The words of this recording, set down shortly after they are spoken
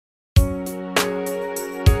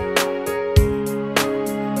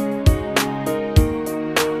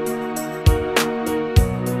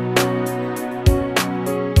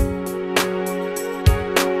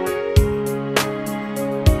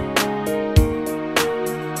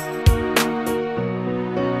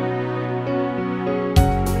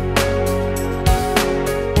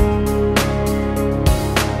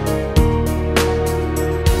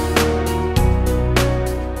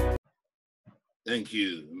Thank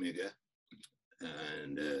you, Mega.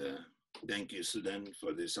 And thank you, Sudan,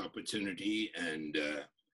 for this opportunity. And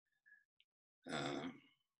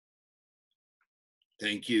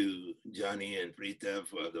thank you, Johnny and Preeta,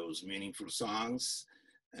 for those meaningful songs.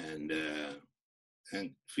 And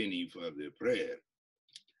thank Finney for the prayer.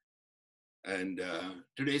 And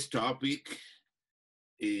today's topic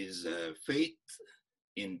is faith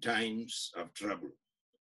in times of trouble.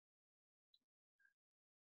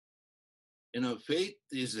 You know, faith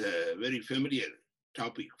is a very familiar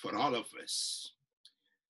topic for all of us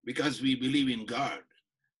because we believe in God.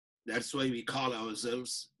 That's why we call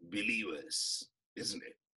ourselves believers, isn't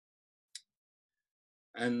it?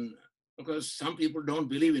 And because some people don't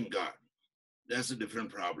believe in God, that's a different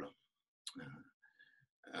problem.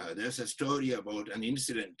 There's a story about an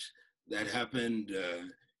incident that happened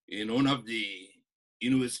in one of the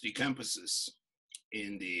university campuses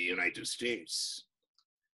in the United States.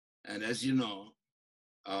 And as you know,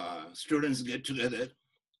 students get together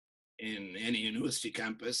in any university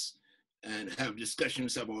campus and have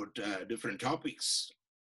discussions about different topics.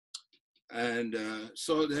 And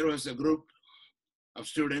so there was a group of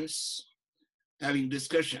students having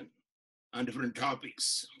discussion on different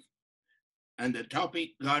topics. And the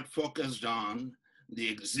topic got focused on the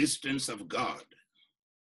existence of God.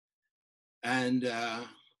 And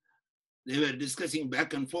they were discussing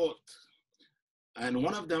back and forth. And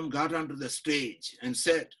one of them got onto the stage and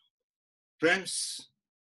said, "Friends,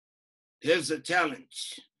 here's a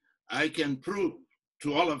challenge. I can prove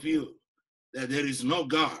to all of you that there is no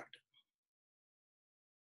God.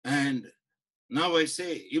 And now I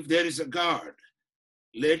say, if there is a God,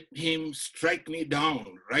 let him strike me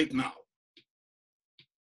down right now."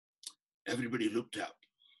 Everybody looked up,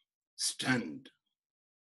 stunned.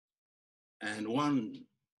 And one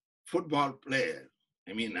football player,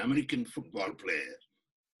 American football player,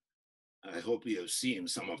 I hope you have seen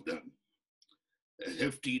some of them, a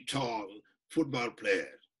hefty, tall football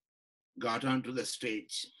player, got onto the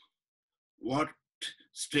stage, walked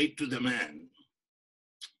straight to the man,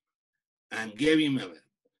 and gave him a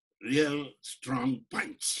real strong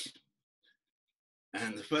punch.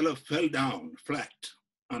 And the fellow fell down flat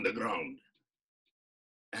on the ground.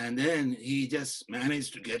 And then he just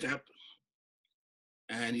managed to get up,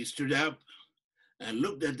 and he stood up and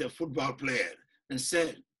looked at the football player and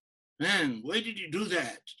said, "Man, why did you do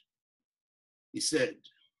that?" He said,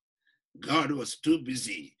 "God was too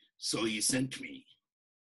busy, so he sent me."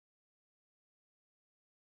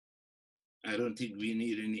 I don't think we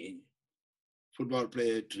need any football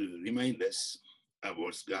player to remind us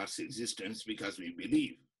about God's existence because we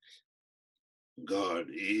believe God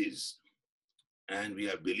is, and we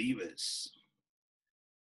are believers.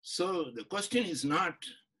 So the question is not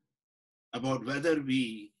about whether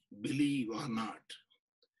we believe or not.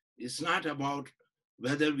 It's not about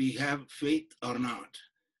whether we have faith or not,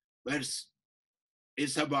 but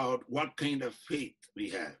it's about what kind of faith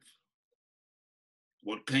we have.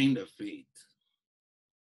 What kind of faith?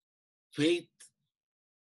 Faith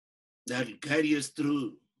that will carry us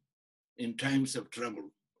through in times of trouble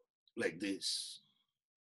like this.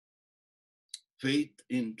 Faith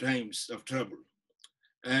in times of trouble.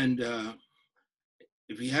 And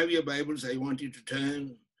if you have your Bibles, I want you to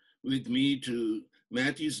turn with me to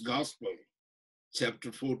Matthew's Gospel,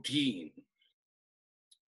 chapter 14.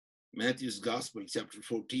 Matthew's Gospel, chapter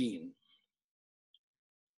 14.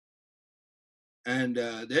 And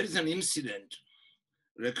there is an incident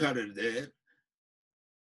recorded there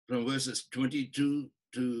from verses 22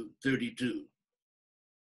 to 32.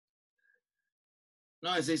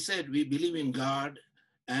 Now, as I said, we believe in God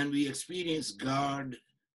and we experience God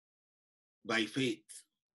by faith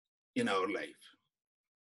in our life.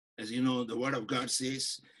 As you know, the Word of God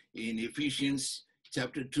says in Ephesians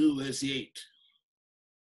chapter 2, verse 8,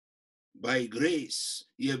 "By grace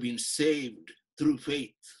you have been saved through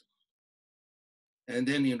faith." And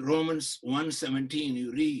then in Romans 1:17,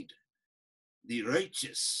 you read, "The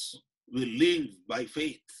righteous will live by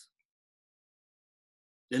faith."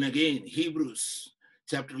 Then again, Hebrews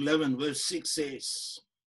chapter 11, verse 6 says,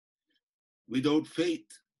 "Without faith,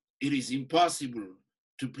 it is impossible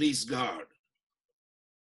to please God."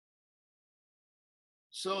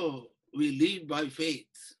 So we live by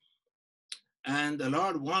faith. And the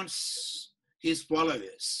Lord wants his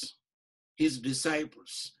followers, his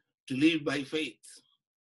disciples, to live by faith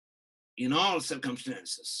in all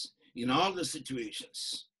circumstances, in all the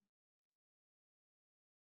situations.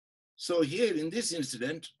 So here in this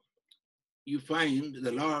incident, you find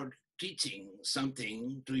the Lord teaching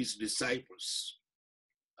something to his disciples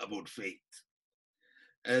about faith.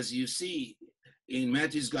 As you see in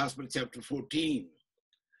Matthew's Gospel, chapter 14,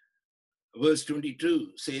 verse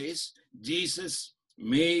 22 says, Jesus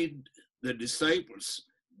made the disciples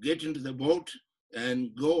get into the boat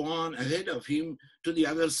and go on ahead of him to the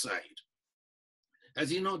other side.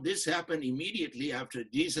 As you know, this happened immediately after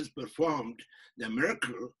Jesus performed the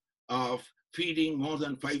miracle of feeding more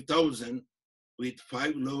than 5,000 with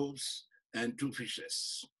 5 loaves and 2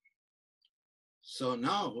 fishes. So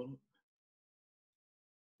now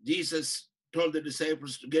Jesus told the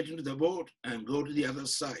disciples to get into the boat and go to the other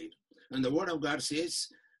side. And the word of God says,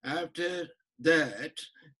 after that,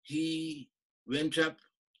 he went up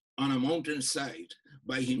on a mountainside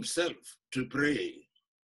by himself to pray.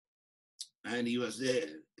 And he was there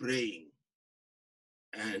praying.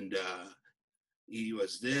 And he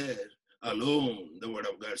was there alone, the word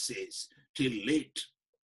of God says, till late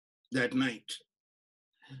that night.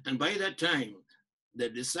 And by that time, the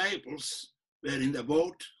disciples were in the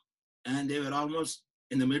boat and they were almost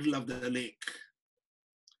in the middle of the lake.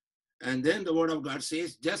 And then the word of God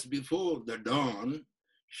says, just before the dawn,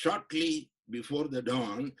 shortly before the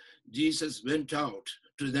dawn, Jesus went out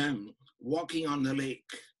to them walking on the lake.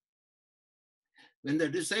 When the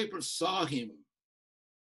disciples saw him,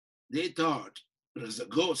 they thought it was a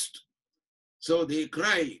ghost. So they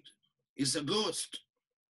cried, "It's a ghost."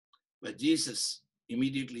 But Jesus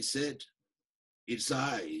immediately said, "It's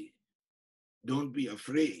I, don't be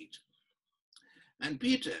afraid." And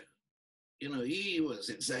Peter, he was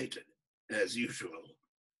excited as usual.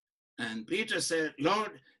 And Peter said,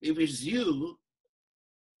 "Lord, if it's you,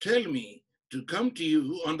 tell me to come to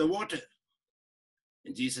you on the water."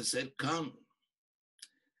 And Jesus said, "Come."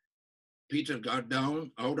 Peter got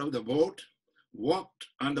down out of the boat, walked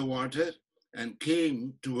on the water, and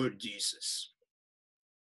came toward Jesus.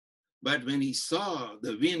 But when he saw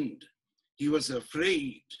the wind, he was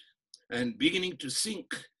afraid and beginning to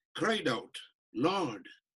sink, cried out, "Lord,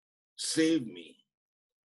 save me."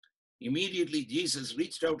 Immediately Jesus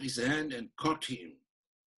reached out his hand and caught him.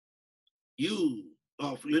 "You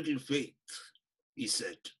of little faith," he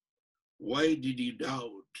said, "why did you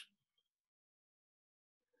doubt?"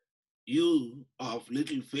 You of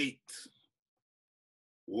little faith,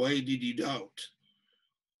 why did you doubt?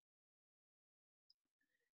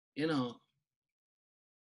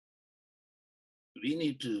 We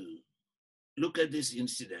need to look at this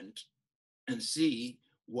incident and see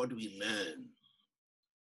what we learn.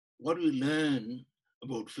 What we learn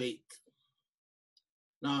about faith.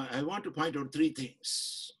 Now, I want to point out 3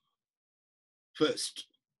 things. First,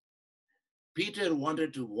 Peter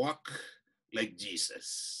wanted to walk like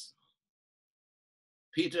Jesus.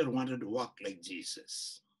 Peter wanted to walk like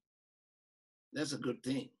Jesus. That's a good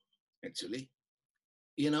thing, actually.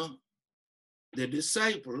 The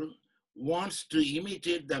disciple wants to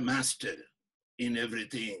imitate the master in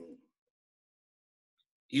everything.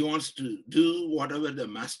 He wants to do whatever the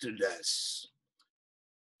master does.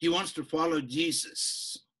 He wants to follow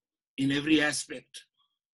Jesus in every aspect.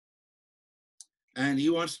 And he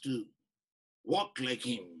wants to walk like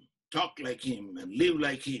him, talk like him, and live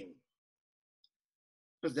like him.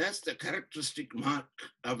 But that's the characteristic mark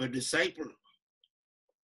of a disciple.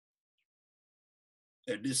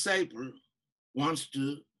 A disciple wants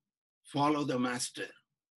to follow the master,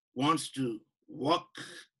 wants to walk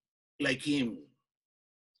like him.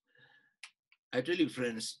 I tell you,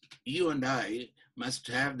 friends, you and I must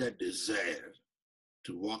have that desire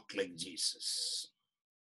to walk like Jesus.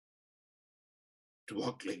 To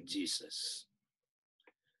walk like Jesus.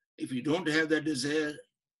 If you don't have that desire,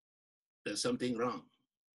 there's something wrong.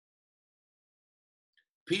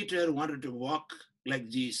 Peter wanted to walk like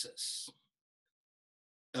Jesus.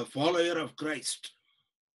 A follower of Christ,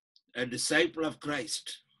 a disciple of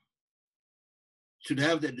Christ, should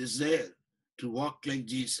have the desire to walk like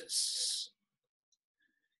Jesus.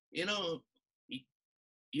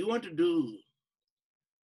 You want to do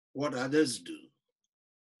what others do.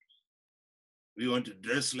 We want to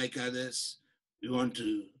dress like others. We want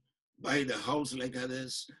to buy the house like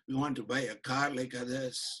others. We want to buy a car like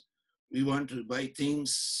others. We want to buy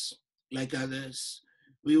things like others.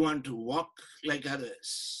 We want to walk like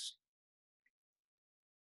others.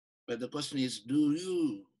 But the question is,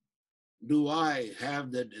 do I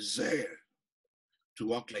have the desire to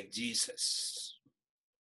walk like Jesus?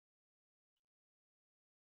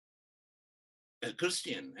 A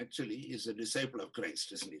Christian actually is a disciple of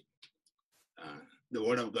Christ, isn't it? The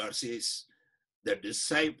word of God says the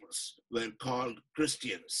disciples were called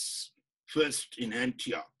Christians first in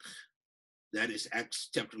Antioch. That is Acts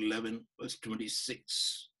chapter 11, verse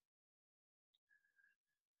 26.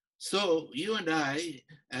 So you and I,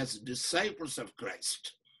 as disciples of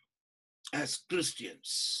Christ, as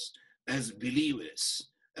Christians, as believers,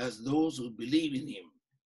 as those who believe in him,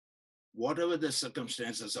 whatever the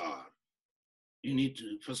circumstances are, you need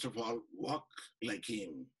to, first of all, walk like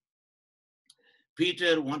him.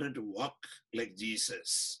 Peter wanted to walk like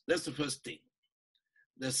Jesus. That's the first thing.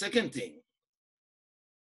 The second thing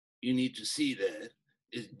you need to see there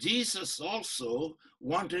is Jesus also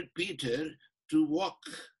wanted Peter to walk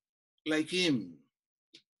like him.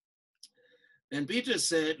 And Peter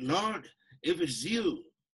said, Lord, if it's you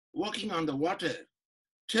walking on the water,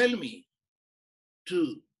 tell me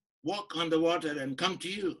to walk on the water and come to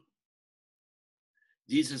you.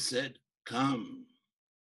 Jesus said, come.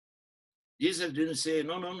 Jesus didn't say,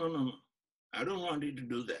 no, no, no, no. I don't want you to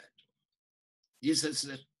do that. Jesus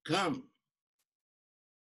said, come.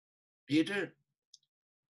 Peter,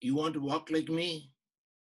 you want to walk like me?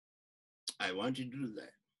 I want you to do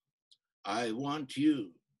that. I want you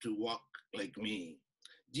to walk like me.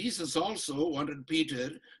 Jesus also wanted Peter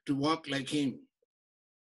to walk like him.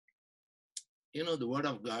 You know, the word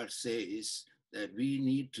of God says that we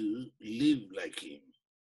need to live like him.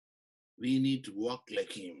 We need to walk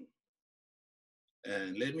like him.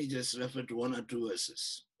 And let me just refer to one or two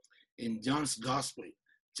verses. In John's Gospel,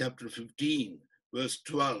 chapter 15, verse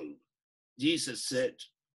 12, Jesus said,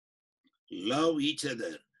 love each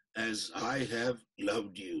other as I have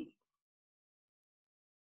loved you.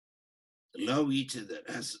 Love each other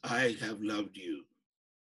as I have loved you.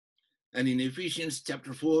 And in Ephesians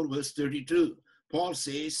chapter 4, verse 32, Paul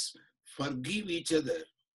says, forgive each other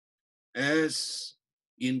as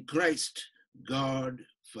in Christ God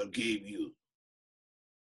forgave you.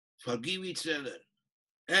 Forgive each other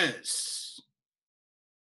as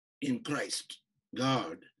in Christ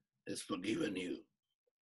God has forgiven you.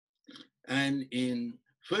 And in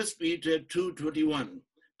 1 Peter 2:21,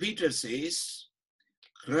 Peter says,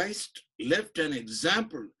 Christ left an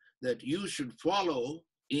example that you should follow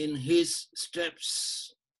in his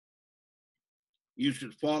steps. You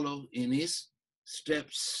should follow in his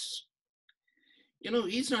steps. You know,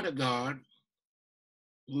 he's not a God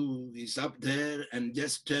who is up there and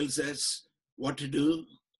just tells us what to do.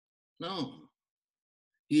 No,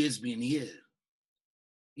 he has been here.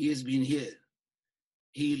 He has been here.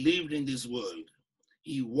 He lived in this world.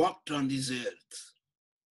 He walked on this earth.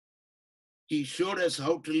 He showed us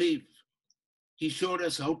how to live. He showed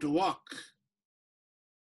us how to walk.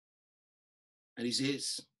 And he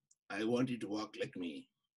says, I want you to walk like me.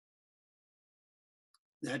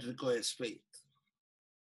 That requires faith.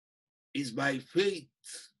 It's by faith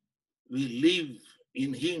we live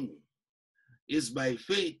in him. It's by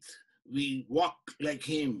faith we walk like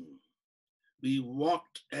him. We walk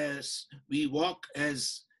as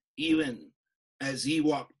even as he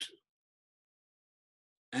walked.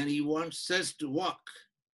 And he wants us to walk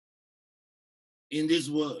in this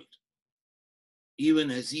world,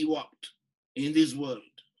 even as he walked in this world.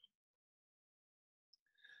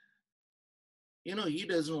 You know, he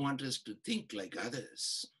doesn't want us to think like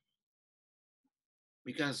others.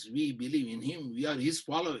 Because we believe in him, we are his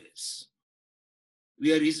followers.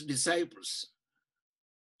 We are his disciples.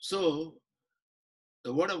 So,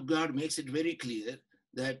 the word of God makes it very clear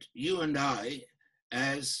that you and I,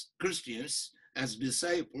 as Christians, as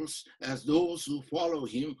disciples, as those who follow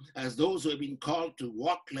him, as those who have been called to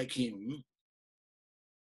walk like him,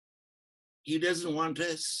 he doesn't want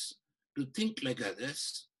us to think like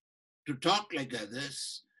others, to talk like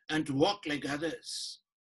others, and to walk like others.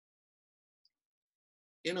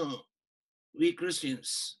 You know, we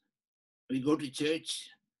Christians, we go to church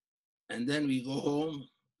and then we go home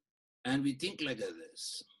and we think like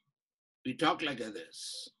others. We talk like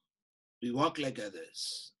others. We walk like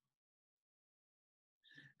others.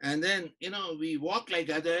 And then, you know, we walk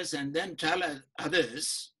like others and then tell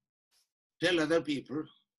other people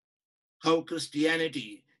how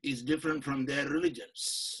Christianity is different from their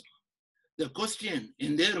religions. The question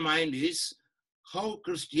in their mind is how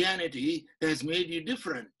Christianity has made you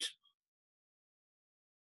different.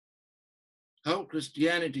 How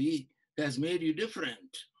Christianity has made you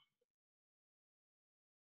different.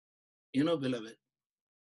 You know, beloved,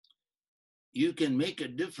 you can make a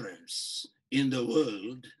difference in the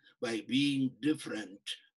world by being different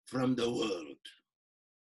from the world.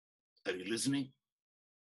 Are you listening?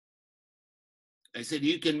 I said,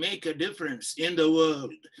 you can make a difference in the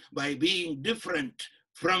world by being different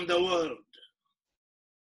from the world.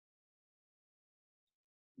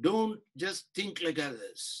 Don't just think like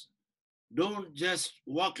others. Don't just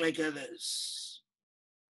walk like others.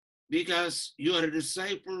 Because you are a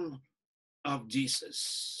disciple of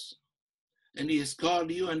Jesus. And he has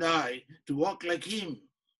called you and I to walk like him.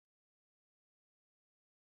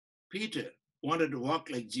 Peter wanted to walk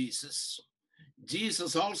like Jesus.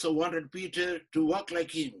 Jesus also wanted Peter to walk like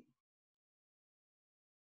him.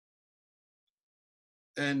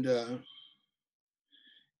 And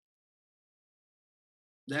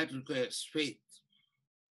that requires faith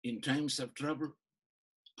in times of trouble,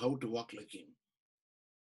 how to walk like him.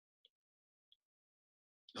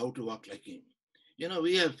 How to walk like him. You know,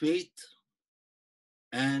 we have faith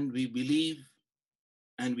and we believe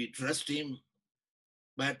and we trust him.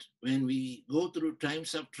 But when we go through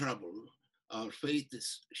times of trouble, our faith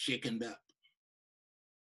is shaken up.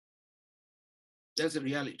 That's a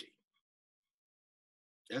reality.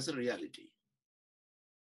 That's a reality.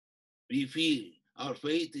 We feel our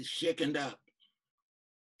faith is shaken up.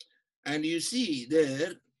 And you see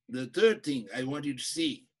there, the third thing I want you to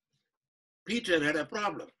see, Peter had a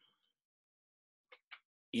problem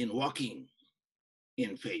in walking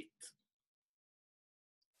in faith.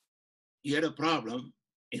 He had a problem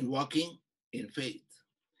in walking in faith.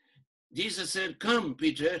 Jesus said, come,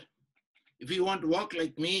 Peter, if you want to walk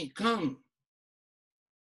like me, come.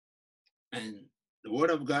 And the word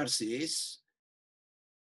of God says,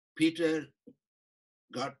 Peter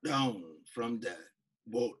got down from the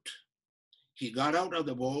boat. He got out of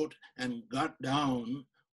the boat and got down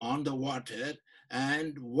on the water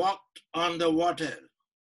and walked on the water.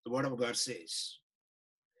 The word of God says.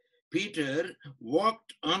 Peter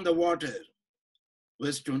walked on the water,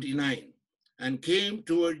 verse 29, and came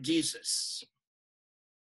toward Jesus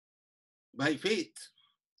by faith,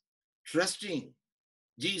 trusting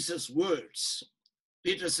Jesus' words.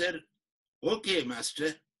 Peter said, okay,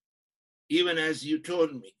 Master, even as you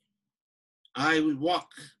told me, I will walk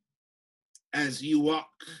as you walk.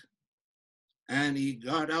 And he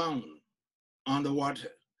got down on the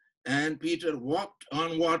water. And Peter walked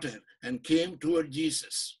on water and came toward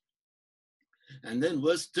Jesus. And then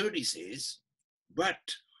verse 30 says, but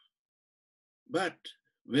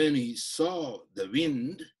when he saw the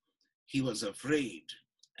wind, he was afraid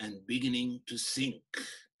and beginning to sink.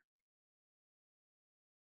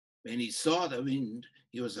 When he saw the wind,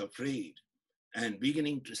 he was afraid and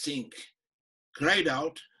beginning to sink, cried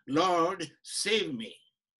out, Lord, save me.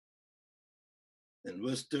 And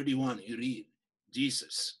verse 31, you read,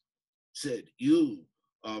 Jesus said, you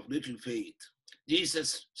of little faith.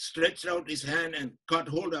 Jesus stretched out his hand and caught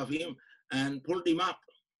hold of him and pulled him up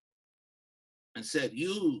and said,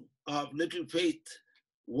 you of little faith,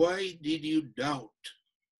 why did you doubt?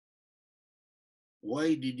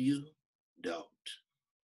 Why did you doubt?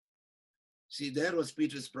 See, there was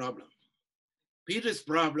Peter's problem. Peter's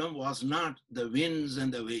problem was not the winds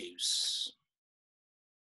and the waves.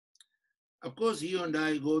 Of course, you and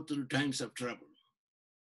I go through times of trouble.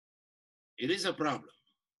 It is a problem.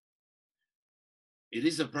 It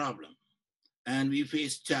is a problem. And we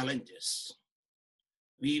face challenges.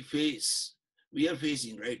 We are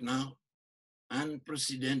facing right now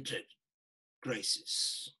unprecedented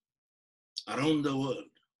crisis around the world,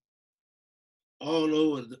 all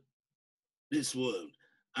over this world,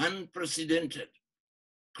 unprecedented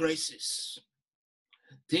crisis,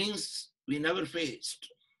 things we never faced,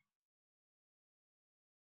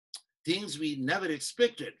 things we never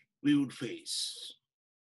expected we would face.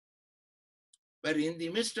 But in the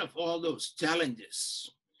midst of all those challenges,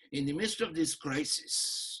 in the midst of this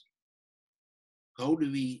crisis, how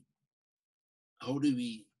do we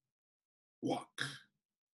walk?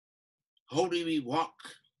 How do we walk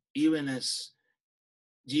even as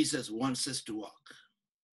Jesus wants us to walk?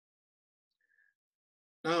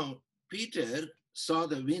 Now, Peter saw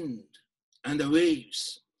the wind and the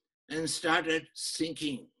waves and started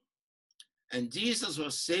sinking. And Jesus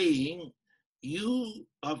was saying, you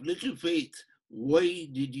of little faith, why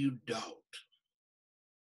did you doubt?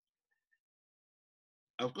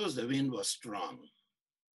 Of course, the wind was strong.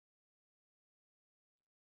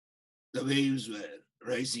 The waves were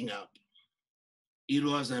rising up. It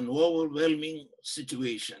was an overwhelming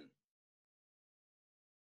situation.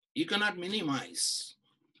 You cannot minimize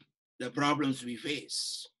the problems we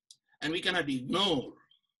face, and we cannot ignore.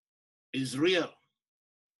 It's real,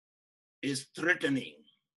 it's threatening,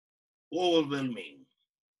 overwhelming,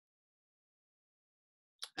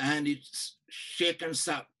 and it shakens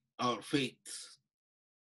up our faith.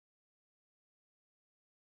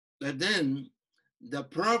 But then the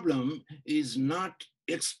problem is not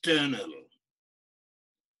external.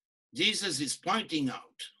 Jesus is pointing out,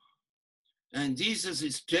 and Jesus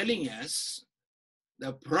is telling us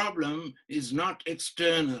the problem is not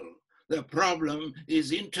external. The problem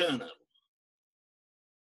is internal.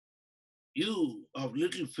 You of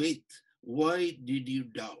little faith, why did you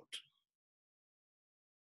doubt?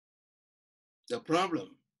 The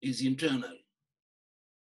problem is internal.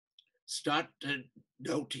 Started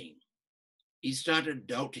doubting. He started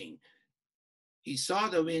doubting. He saw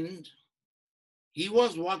the wind. He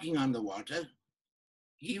was walking on the water.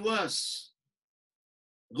 he was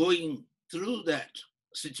going through that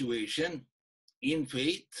situation in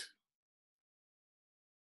faith,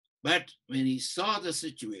 but when he saw the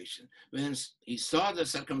situation, when he saw the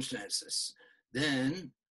circumstances,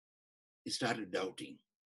 then he started doubting.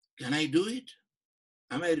 Can I do it?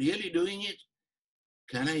 Am I really doing it?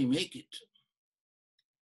 Can I make it?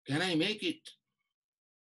 Can I make it?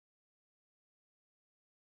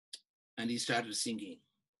 And he started sinking.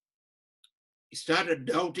 He started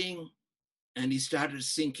doubting and he started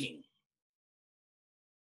sinking.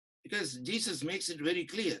 Because Jesus makes it very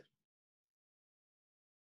clear.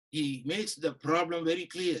 He makes the problem very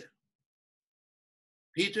clear.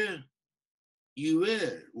 Peter, you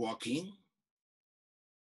were walking.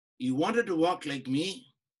 You wanted to walk like me,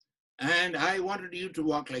 and I wanted you to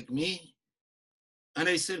walk like me. And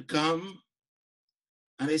I said, come.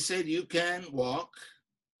 And I said, you can walk.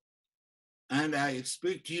 And I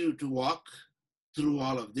expect you to walk through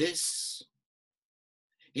all of this.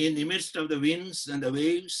 In the midst of the winds and the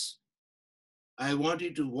waves, I want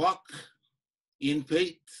you to walk in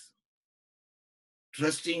faith,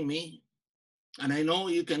 trusting me. And I know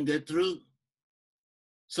you can get through.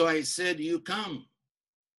 So I said, you come,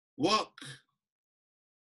 walk.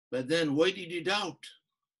 But then why did you doubt?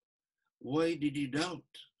 Why did you doubt?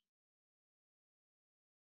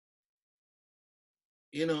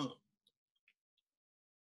 You know,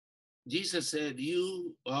 Jesus said,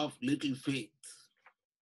 you of little faith.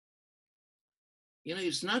 You know,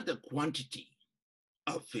 it's not the quantity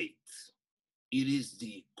of faith. It is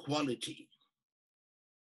the quality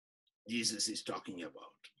Jesus is talking about.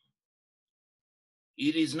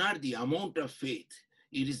 It is not the amount of faith.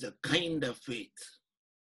 It is the kind of faith.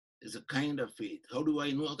 It's a kind of faith. How do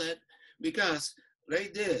I know that? Because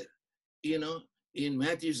right there, you know, in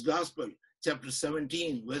Matthew's Gospel, chapter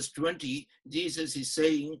 17, verse 20, Jesus is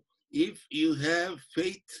saying, if you have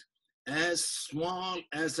faith as small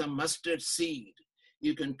as a mustard seed,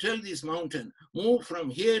 you can tell this mountain, move from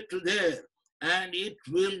here to there, and it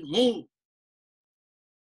will move.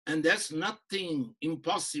 And that's nothing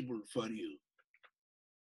impossible for you.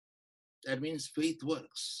 That means faith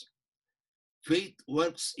works. Faith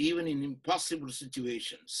works even in impossible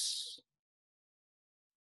situations.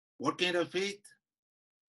 What kind of faith?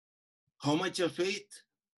 How much of faith?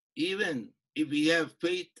 Even if we have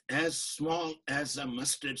faith as small as a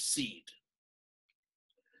mustard seed.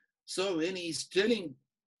 So when he's telling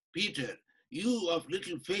Peter, you of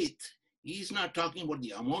little faith, he's not talking about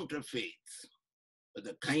the amount of faith, but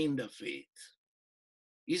the kind of faith.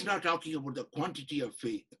 He's not talking about the quantity of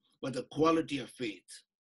faith, but the quality of faith.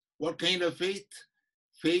 What kind of faith?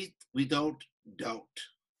 Faith without doubt.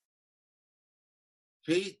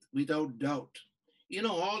 Faith without doubt. You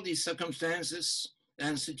know, all these circumstances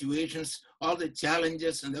and situations, all the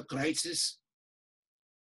challenges and the crisis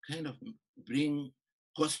kind of bring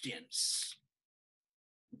questions,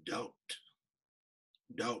 doubt,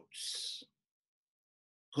 doubts,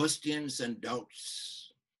 questions and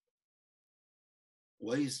doubts.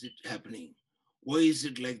 Why is it happening? Why is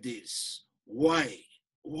it like this? Why?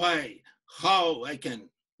 How I can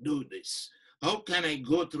do this? How can I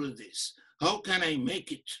go through this? How can I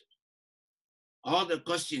make it? All the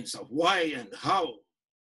questions of why and how.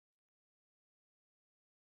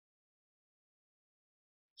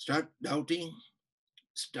 Start doubting,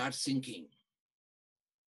 start sinking.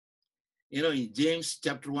 You know, in James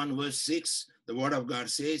chapter 1, verse 6, the word of God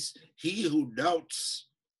says, he who doubts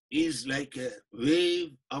is like a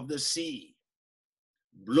wave of the sea,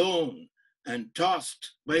 blown and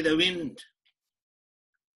tossed by the wind.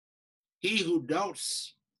 He who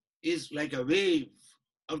doubts is like a wave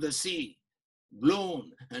of the sea,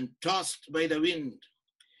 blown and tossed by the wind.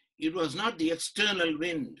 It was not the external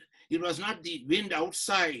wind. It was not the wind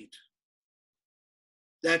outside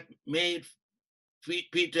that made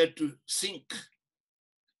Peter to sink.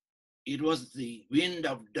 It was the wind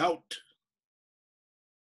of doubt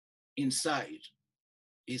inside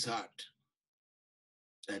his heart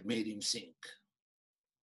that made him sink.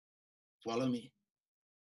 Follow me?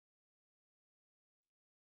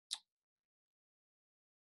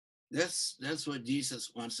 That's what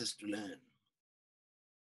Jesus wants us to learn.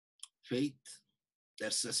 Faith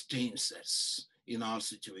that sustains us in all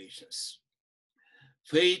situations.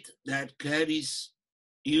 Faith that carries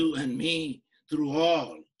you and me through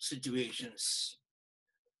all situations.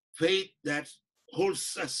 Faith that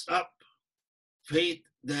holds us up. Faith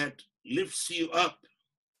that lifts you up.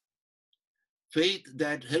 Faith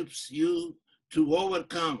that helps you to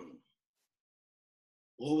overcome.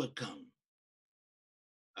 Overcome.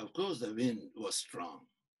 Of course, the wind was strong.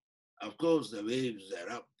 Of course, the waves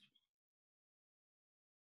are up.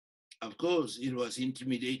 Of course, it was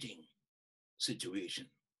intimidating situation.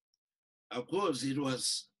 Of course, it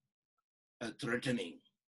was threatening.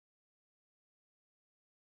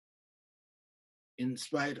 In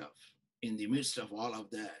spite of, in the midst of all of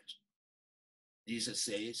that, Jesus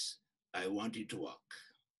says, I want you to walk.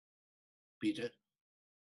 Peter,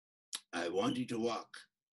 I want you to walk.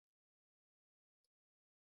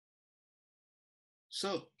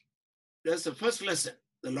 So that's the first lesson.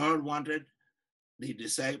 The Lord wanted the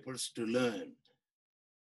disciples to learn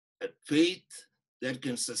that faith that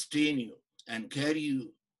can sustain you and carry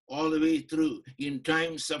you all the way through in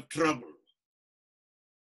times of trouble.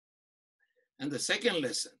 And the second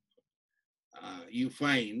lesson you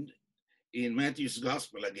find in Matthew's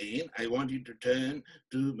Gospel again. I want you to turn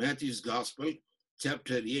to Matthew's Gospel,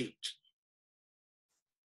 chapter 8.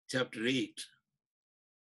 Chapter 8,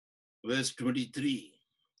 verse 23.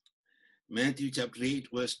 Matthew chapter 8,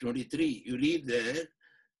 verse 23. You read there,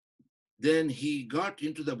 then he got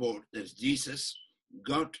into the boat, that's Jesus,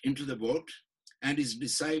 got into the boat, and his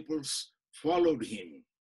disciples followed him.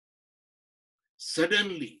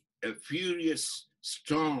 Suddenly, a furious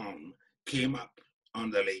storm came up on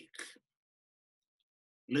the lake.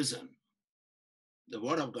 Listen, the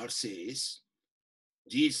word of God says,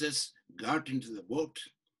 Jesus got into the boat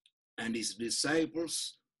and his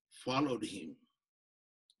disciples followed him.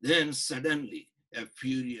 Then suddenly a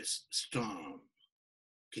furious storm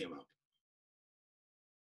came up.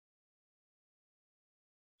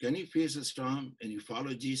 Can you face a storm and you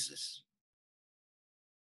follow Jesus?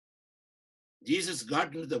 Jesus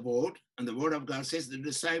got into the boat and the word of God says the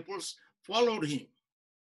disciples followed him.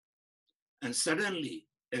 And suddenly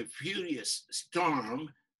a furious storm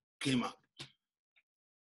came up.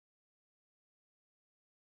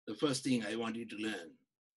 The first thing I want you to learn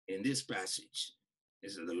in this passage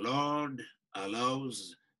is that the Lord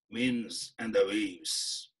allows winds and the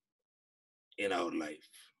waves in our life.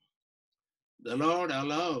 The Lord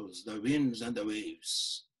allows the winds and the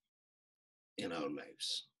waves in our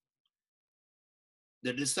lives.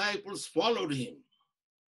 The disciples followed him.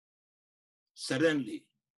 Suddenly,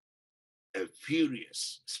 a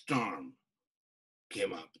furious storm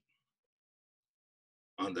came up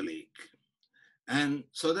on the lake. And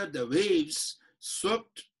so that the waves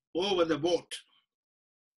swept over the boat.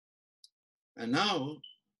 And now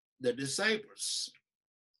the disciples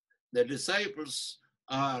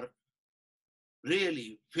are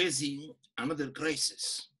really facing another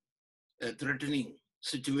crisis, a threatening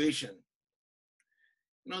situation.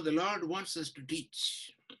 You know, the Lord wants us to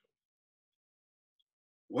teach.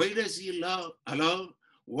 Why does he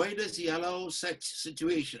allow such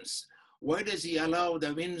situations? Why does he allow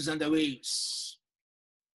the winds and the waves?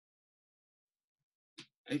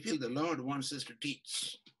 I feel the Lord wants us to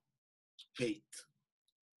teach faith.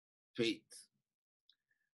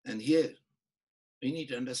 And here, we need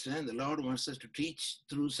to understand the Lord wants us to teach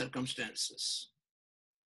through circumstances,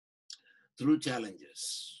 through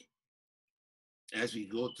challenges, as we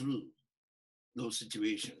go through those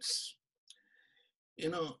situations. You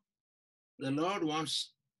know, the Lord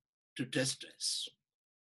wants to test us.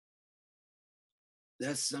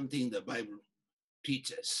 That's something the Bible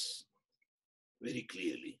teaches very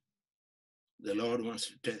clearly. The Lord wants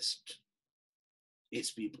to test his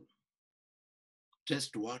people.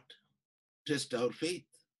 Test what? Test our faith.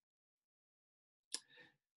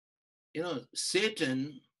 You know,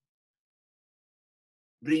 Satan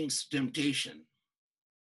brings temptation.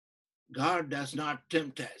 God does not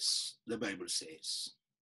tempt us, the Bible says.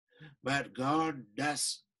 But God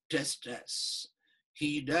does test us.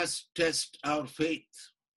 He does test our faith.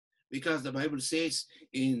 Because the Bible says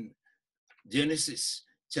in Genesis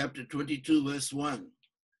chapter 22, verse 1,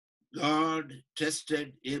 God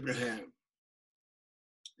tested Abraham.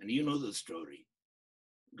 And you know the story.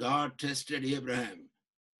 God tested Abraham.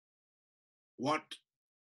 What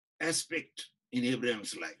aspect in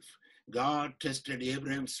Abraham's life? God tested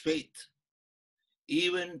Abraham's faith,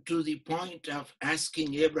 even to the point of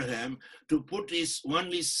asking Abraham to put his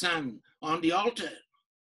only son on the altar.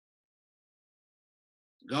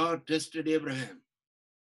 God tested Abraham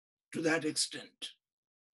to that extent.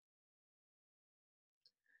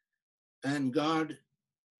 And God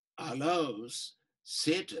allows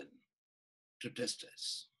Satan to test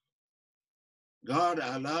us. God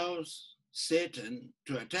allows Satan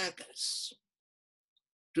to attack us,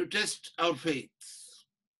 to test our faith.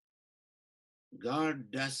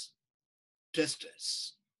 God does test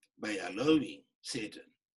us by allowing Satan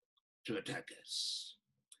to attack us.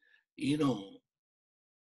 You know,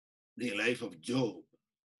 the life of Job.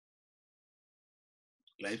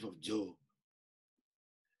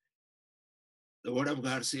 The word of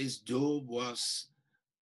God says Job was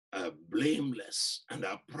a blameless and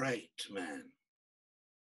upright man.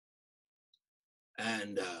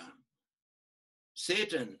 And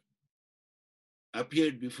Satan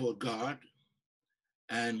appeared before God,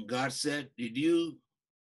 and God said, "Did you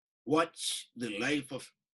watch the life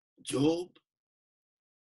of Job,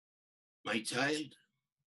 my child?"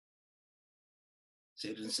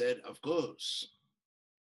 Satan said, "Of course.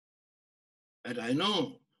 And I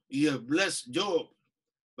know you have blessed Job,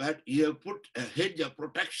 but you have put a hedge of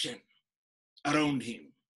protection around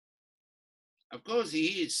him. Of course,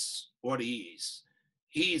 he is what he is.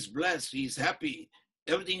 He is blessed, he is happy,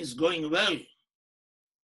 everything is going well.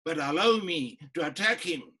 But allow me to attack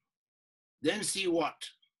him, then see what."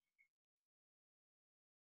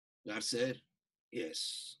 God said,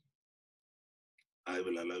 "Yes, I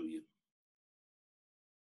will allow you.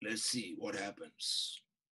 Let's see what happens."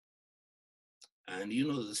 And you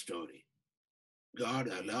know the story. God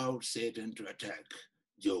allowed Satan to attack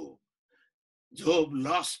Job. Job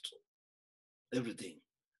lost everything,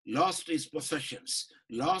 lost his possessions,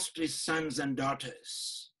 lost his sons and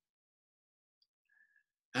daughters.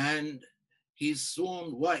 And his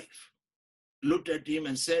own wife looked at him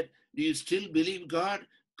and said, "Do you still believe God?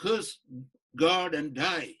 Curse God and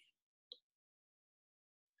die."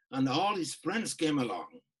 And all his friends came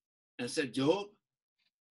along and said, "Job,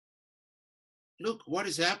 look what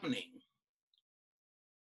is happening.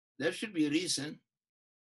 There should be a reason.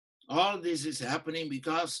 All this is happening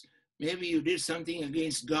because maybe you did something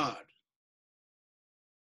against God."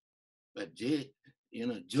 But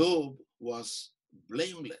Job was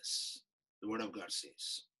blameless, the word of God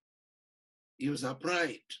says. He was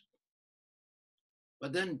upright.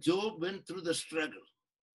 But then Job went through the struggle.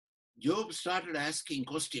 Job started asking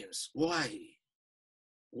questions. Why?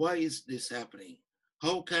 Why is this happening?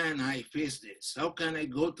 How can I face this? How can I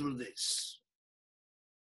go through this?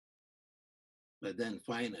 But then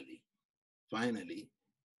finally,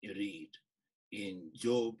 you read in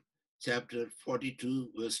Job chapter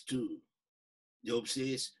 42, verse 2, Job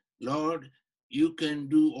says, "Lord, you can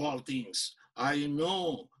do all things. I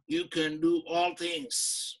know you can do all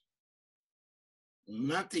things.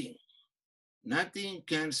 Nothing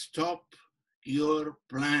can stop your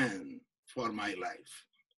plan for my life."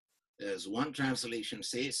 As one translation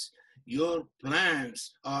says, "Your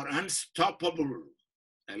plans are unstoppable."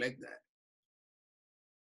 I like that.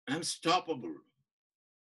 Unstoppable.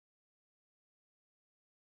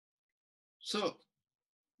 So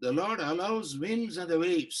the Lord allows winds and the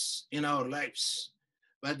waves in our lives,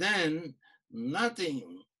 but then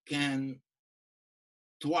nothing can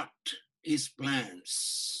thwart his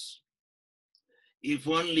plans. If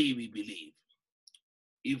only we believe.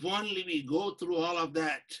 If only we go through all of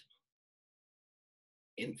that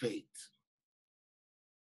in faith.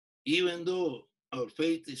 Even though our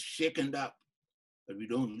faith is shaken up, but we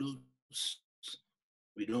don't lose.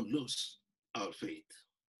 We don't lose our faith.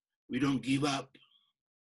 We don't give up.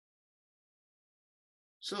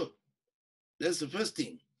 So that's the first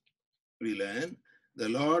thing we learn. The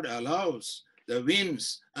Lord allows the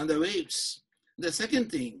winds and the waves. The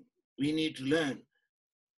second thing we need to learn,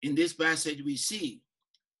 in this passage we see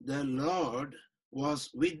the Lord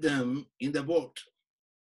was with them in the boat.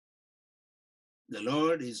 The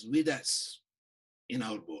Lord is with us in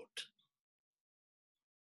our boat.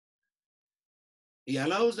 He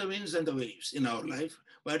allows the winds and the waves in our life,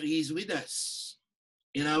 but he is with us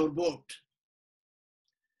in our boat.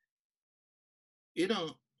 You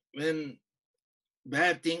know, when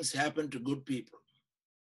bad things happen to good people,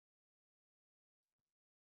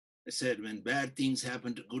 I said, when bad things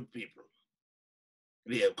happen to good people,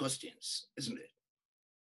 we have questions, isn't it?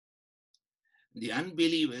 The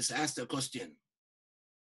unbelievers ask the question,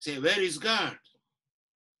 say, "Where is God?"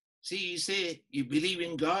 See, you say you believe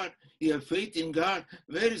in God, you have faith in God.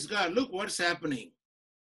 Where is God? Look what's happening.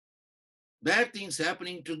 Bad things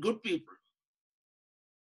happening to good people.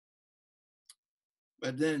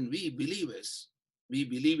 But then we believers, we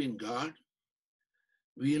believe in God.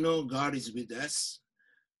 We know God is with us.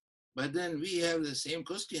 But then we have the same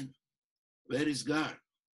question. Where is God?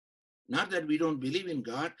 Not that we don't believe in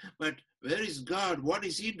God, but where is God? What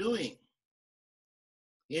is he doing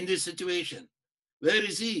in this situation? Where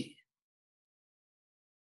is he?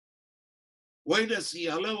 Why does he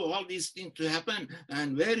allow all these things to happen?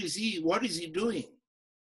 And where is he? What is he doing?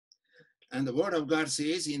 And the word of God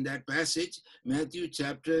says in that passage, Matthew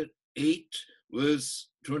chapter 8, verse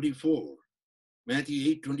 24.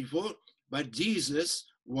 Matthew 8:24, but Jesus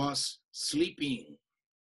was sleeping.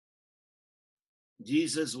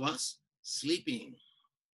 Jesus was sleeping.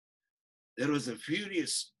 There was a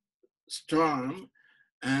furious storm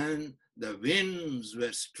and the winds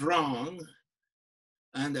were strong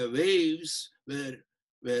and the waves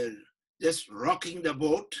were just rocking the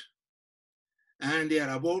boat, and they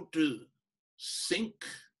are about to sink,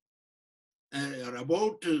 are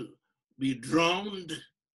about to be drowned.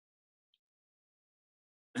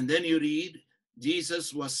 And then you read,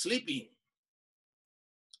 Jesus was sleeping.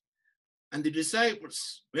 And the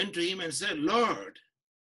disciples went to him and said, Lord,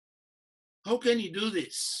 how can you do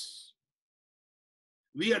this?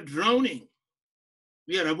 We are drowning.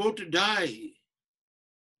 We are about to die.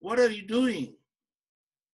 What are you doing?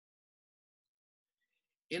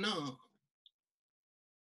 You know,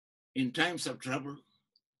 in times of trouble,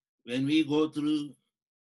 when we go through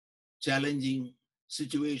challenging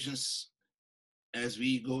situations as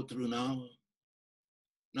we go through now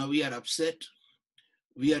we are upset,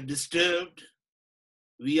 we are disturbed,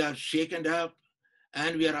 we are shaken up,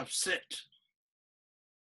 and we are upset.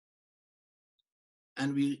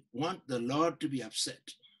 And we want the Lord to be upset.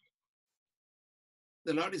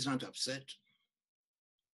 The Lord is not upset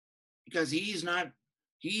because he is not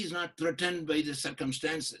threatened by the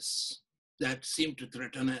circumstances that seem to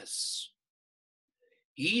threaten us.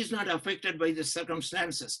 He is not affected by the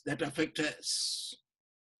circumstances that affect us.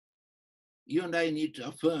 You and I need to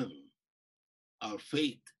affirm our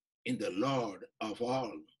faith in the Lord of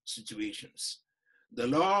all situations. The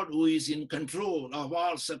Lord who is in control of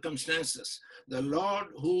all circumstances. The Lord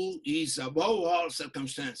who is above all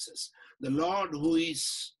circumstances. The Lord who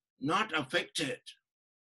is not affected.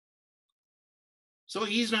 So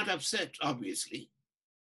he is not upset, obviously.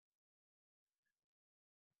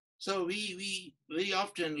 So we very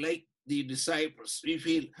often, like the disciples, we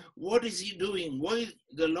feel, what is he doing? Why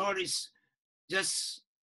the Lord is just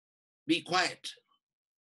be quiet?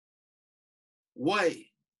 Why?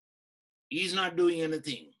 He's not doing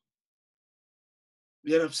anything.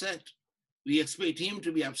 We are upset. We expect him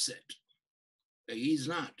to be upset. He is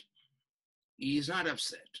not. He is not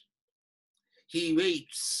upset. He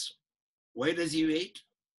waits. Why does he wait?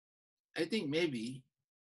 I think maybe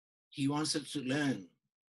he wants us to learn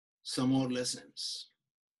some more lessons.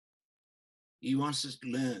 He wants us to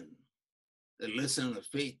learn the lesson of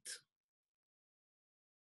faith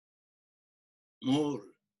more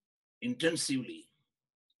intensively,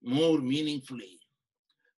 more meaningfully.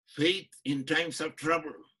 Faith in times of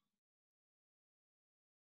trouble.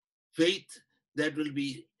 Faith that will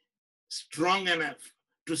be strong enough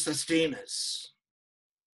to sustain us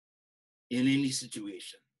in any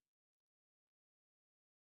situation.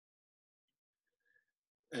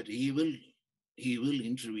 But he will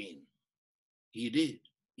intervene. He did.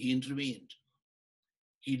 He intervened.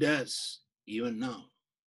 He does, even now,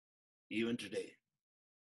 even today.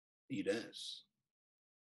 He does.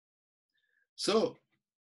 So,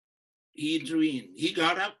 he intervened. He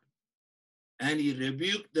got up and he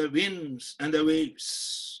rebuked the winds and the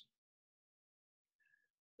waves.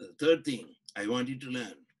 The third thing I want you to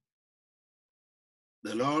learn.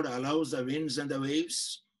 The Lord allows the winds and the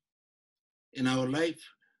waves in our life.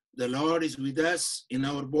 The Lord is with us in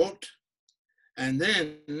our boat. And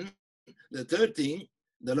then the third thing,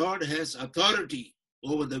 the Lord has authority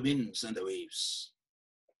over the winds and the waves.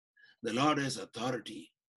 The Lord has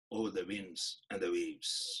authority over the winds and the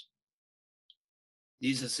waves.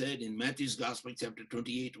 Jesus said in Matthew's Gospel, chapter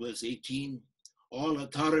 28, verse 18, all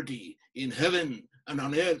authority in heaven and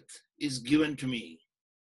on earth is given to me.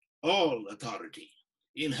 All authority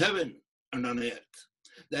in heaven and on earth.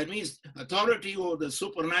 That means authority over the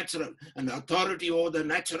supernatural and authority over the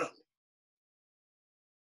natural.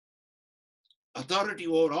 Authority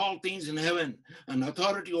over all things in heaven and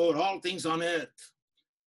authority over all things on earth.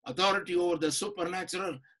 Authority over the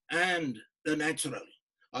supernatural and the natural.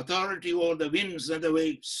 Authority over the winds and the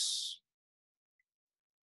waves.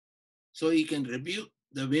 So he can rebuke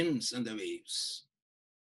the winds and the waves.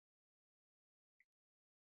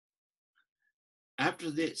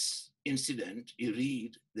 After this incident, you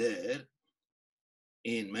read there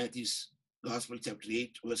in Matthew's Gospel, chapter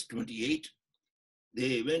 8, verse 28,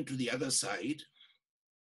 they went to the other side,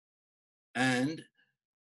 and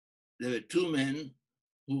there were two men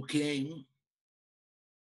who came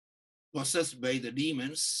possessed by the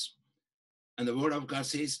demons, and the word of God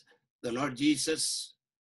says the Lord Jesus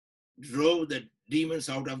drove the demons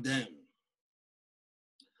out of them.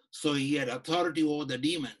 So he had authority over the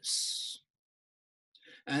demons.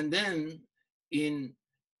 And then in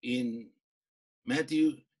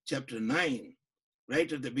Matthew chapter 9,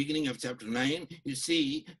 right at the beginning of chapter 9, you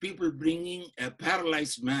see people bringing a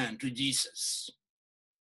paralyzed man to Jesus.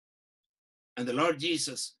 And the Lord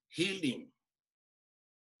Jesus healed him.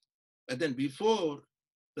 But then before,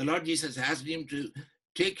 the Lord Jesus asked him to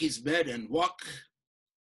take his bed and walk,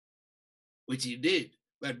 which he did.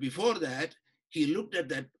 But before that, he looked at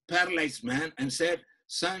that paralyzed man and said,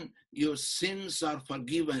 "Son, your sins are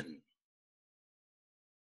forgiven."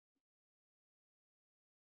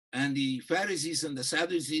 And the Pharisees and the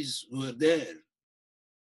Sadducees who were there,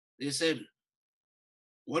 they said,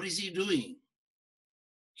 "What is he doing?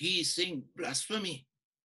 He is saying blasphemy.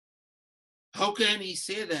 How can he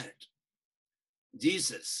say that?"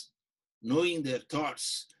 Jesus, knowing their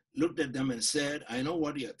thoughts, looked at them and said, "I know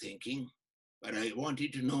what you're thinking, but I want you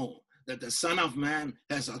to know that the Son of Man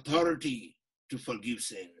has authority to forgive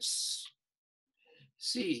sins."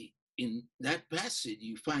 See, in that passage,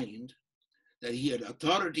 you find that he had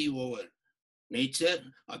authority over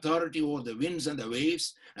nature, authority over the winds and the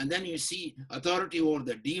waves, and then you see authority over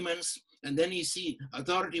the demons, and then you see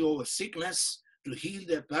authority over sickness to heal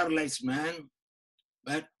the paralyzed man,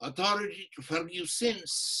 but authority to forgive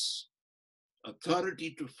sins.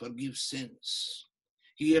 Authority to forgive sins.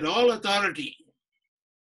 He had all authority.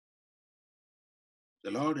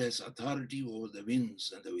 The Lord has authority over the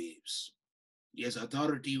winds and the waves. He has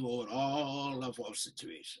authority over all of our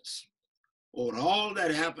situations, over all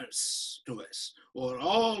that happens to us, over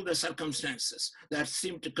all the circumstances that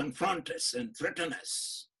seem to confront us and threaten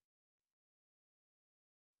us.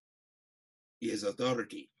 He has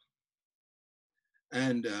authority.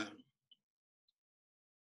 And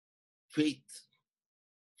faith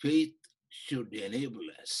should enable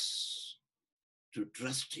us to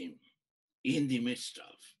trust him in the midst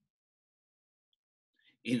of,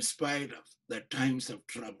 in spite of the times of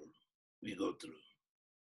trouble we go through.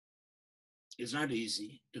 It's not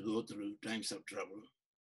easy to go through times of trouble.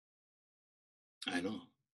 I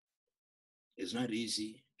know. It's not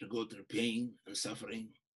easy to go through pain and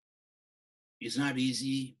suffering. It's not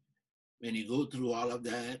easy when you go through all of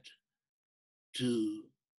that to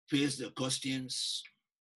face the questions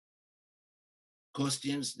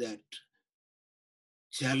that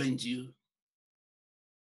challenge you,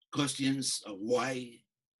 questions of why,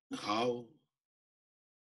 how.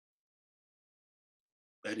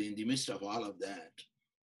 But in the midst of all of that,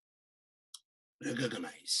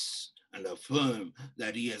 recognize and affirm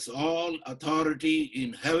that he has all authority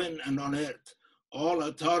in heaven and on earth, all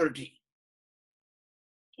authority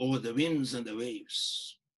over the winds and the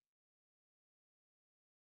waves.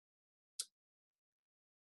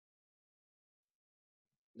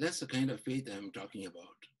 That's the kind of faith I'm talking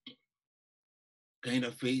about. Kind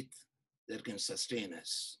of faith that can sustain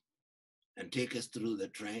us and take us through the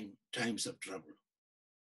times of trouble.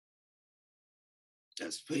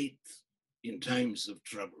 That's faith in times of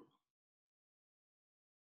trouble.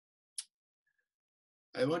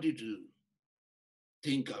 I want you to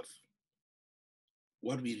think of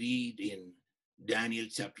what we read in Daniel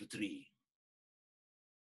chapter 3.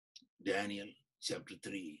 Daniel chapter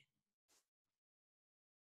 3.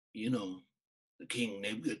 You know, the king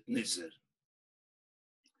Nebuchadnezzar.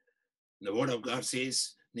 The word of God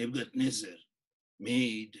says Nebuchadnezzar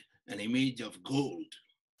made an image of gold,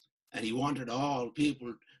 and he wanted all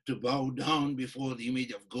people to bow down before the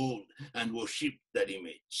image of gold and worship that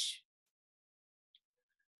image.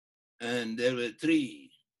 And there were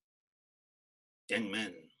 3 young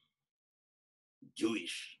men,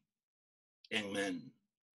 Jewish young men,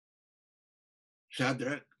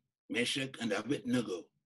 Shadrach, Meshach, and Abednego.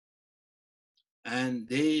 And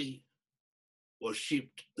they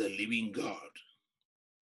worshipped the living God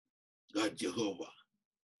Jehovah.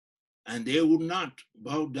 And they would not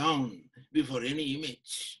bow down before any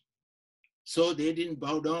image. So they didn't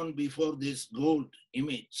bow down before this gold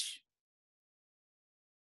image.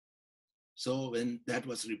 So when that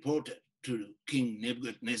was reported to King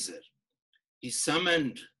Nebuchadnezzar, he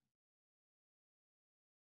summoned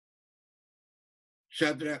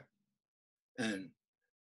Shadrach and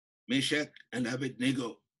Meshach and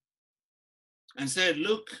Abednego and said,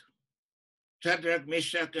 "Look, Shadrach,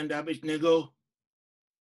 Meshach, and Abednego,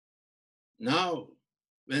 now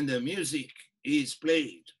when the music is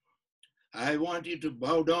played, I want you to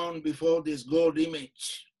bow down before this gold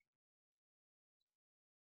image.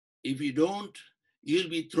 If you don't, you'll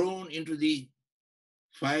be thrown into the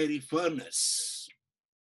fiery furnace."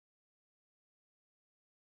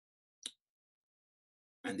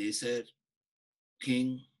 And they said,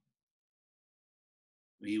 "King,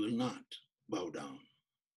 we will not bow down,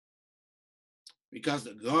 because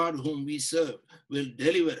the God whom we serve will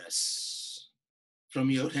deliver us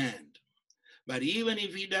from your hand. But even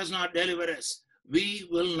if he does not deliver us, we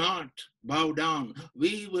will not bow down.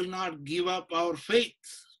 We will not give up our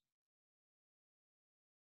faith."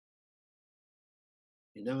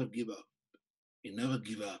 You never give up. You never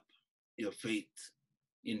give up your faith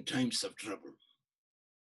in times of trouble.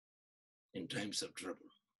 In times of trouble.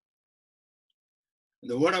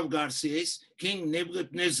 The word of God says, King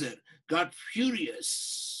Nebuchadnezzar got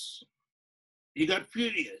furious. He got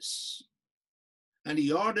furious. And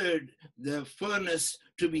he ordered the furnace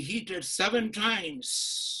to be heated 7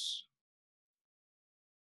 times.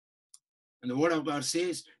 And the word of God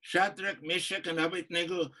says, Shadrach, Meshach, and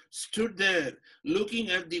Abednego stood there looking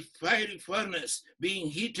at the fiery furnace being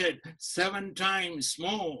heated 7 times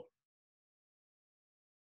more.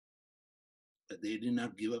 But they did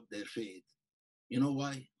not give up their faith. You know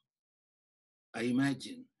why? I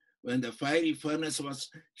imagine when the fiery furnace was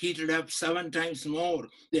heated up 7 times more,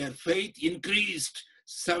 their faith increased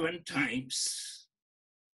 7 times.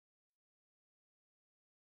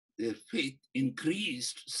 Their faith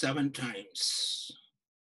increased 7 times.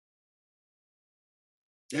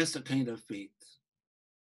 That's the kind of faith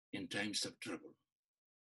in times of trouble.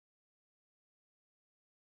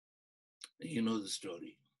 You know the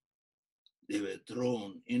story. They were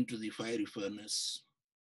thrown into the fiery furnace.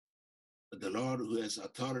 But the Lord, who has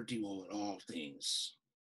authority over all things,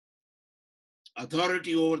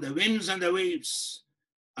 authority over the winds and the waves,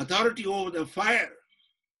 authority over the fire,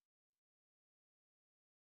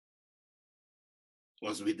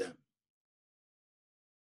 was with them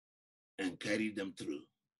and carried them through.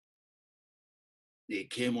 They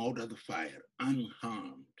came out of the fire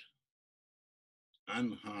unharmed.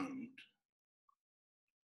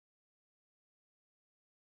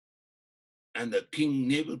 And the King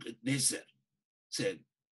Nebuchadnezzar said,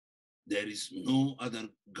 there is no other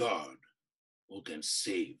God who can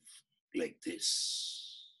save like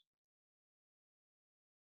this.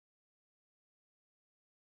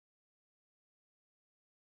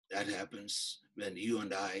 That happens when you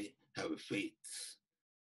and I have a faith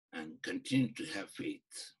and continue to have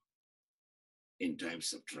faith in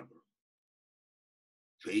times of trouble.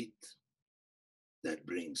 Faith that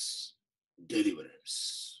brings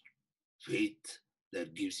deliverance. Faith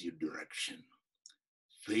that gives you direction.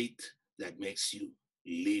 Faith that makes you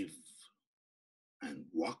live and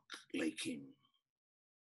walk like Him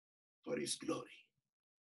for His glory.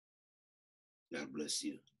 God bless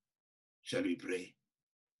you. Shall we pray?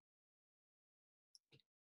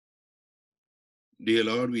 Dear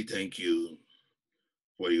Lord, we thank you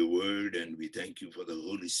for your word, and we thank you for the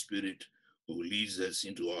Holy Spirit who leads us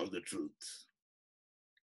into all the truth.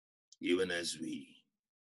 Even as we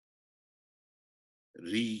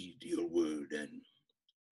read your word and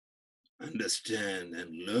understand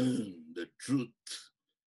and learn the truth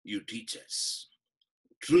you teach us,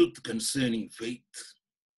 truth concerning faith,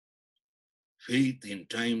 faith in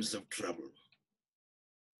times of trouble,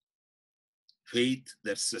 faith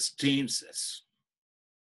that sustains us,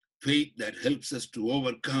 faith that helps us to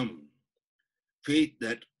overcome, faith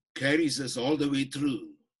that carries us all the way through.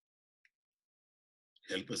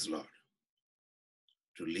 Help us, Lord,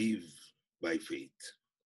 to live by faith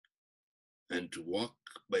and to walk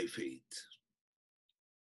by faith.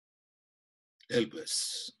 Help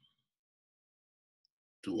us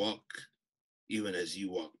to walk even as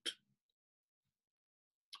you walked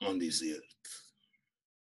on this earth.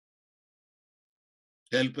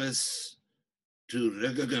 Help us to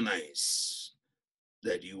recognize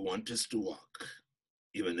that you want us to walk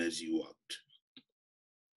even as you walked.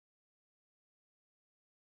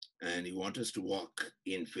 And you want us to walk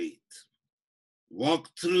in faith. Walk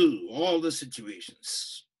through all the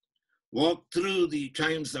situations. Walk through the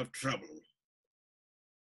times of trouble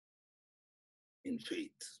in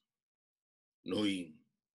faith, knowing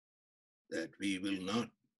that we will not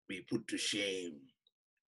be put to shame,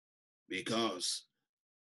 because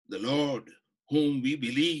the Lord whom we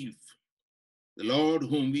believe, the Lord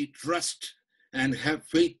whom we trust and have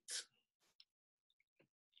faith,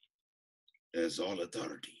 has all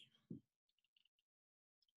authority.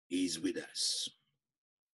 He is with us.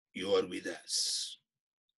 You are with us,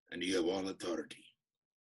 and you have all authority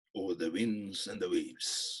over the winds and the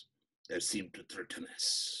waves that seem to threaten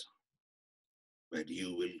us. But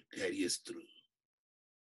you will carry us through.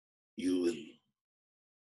 You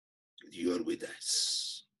are with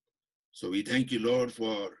us. So we thank you, Lord,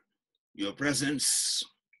 for your presence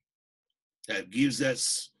that gives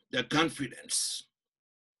us the confidence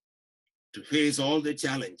to face all the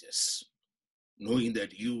challenges, knowing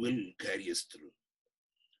that you will carry us through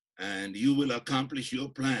and you will accomplish your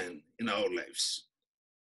plan in our lives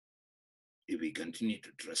if we continue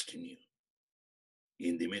to trust in you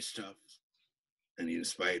in the midst of and in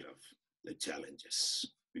spite of the challenges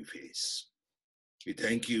we face. We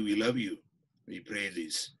thank you, we love you, we pray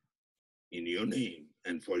this in your name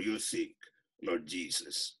and for your sake, Lord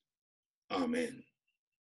Jesus. Amen.